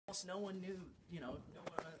No one knew, no one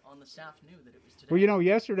on the staff knew that it was today. Well,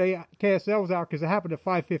 yesterday KSL was out because it happened at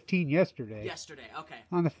 5:15 yesterday. Yesterday, okay.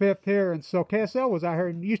 On the 5th here, and so KSL was out here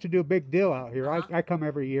and used to do a big deal out here. I come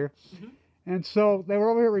every year. Mm-hmm. And so they were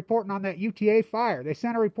over here reporting on that UTA fire. They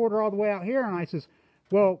sent a reporter all the way out here, and I says,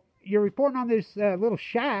 well, you're reporting on this little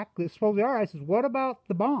shack that's supposed to be. I says, what about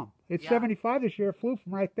the bomb? It's 75 this year. It flew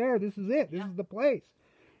from right there. This is it. This is the place.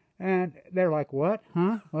 And they're like, what?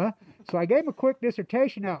 Huh? What? So I gave him a quick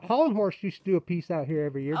dissertation out. Hollenhorst used to do a piece out here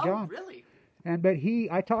every year, John. Oh, really? But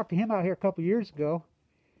I talked to him out here a couple of years ago.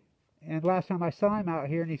 And last time I saw him out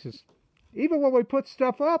here, and he says, even when we put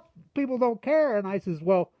stuff up, people don't care. And I says,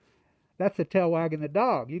 well, that's the tail wagging the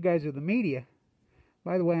dog. You guys are the media.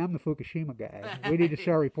 By the way, I'm the Fukushima guy. We need to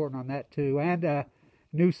start reporting on that, too. And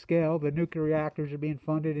NuScale, the nuclear reactors are being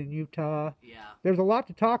funded in Utah. Yeah. There's a lot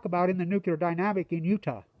to talk about in the nuclear dynamic in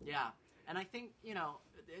Utah. Yeah. And I think,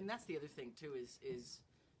 and that's the other thing, too, is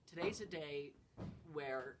today's a day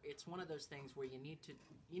where it's one of those things where you need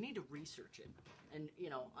to research it. And,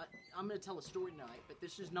 I'm going to tell a story tonight, but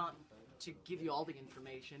this is not to give you all the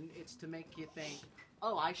information. It's to make you think,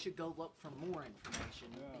 oh, I should go look for more information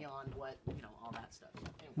beyond what, all that stuff.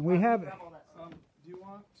 Anyway, and we have all that stuff. Do you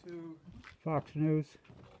want to... Fox News.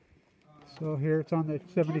 So here it's on the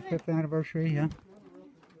 75th anniversary, yeah.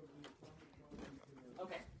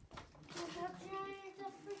 Okay.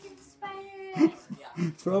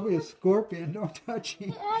 It's probably a scorpion. Don't touch him.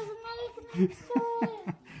 It has a snake next to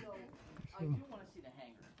it.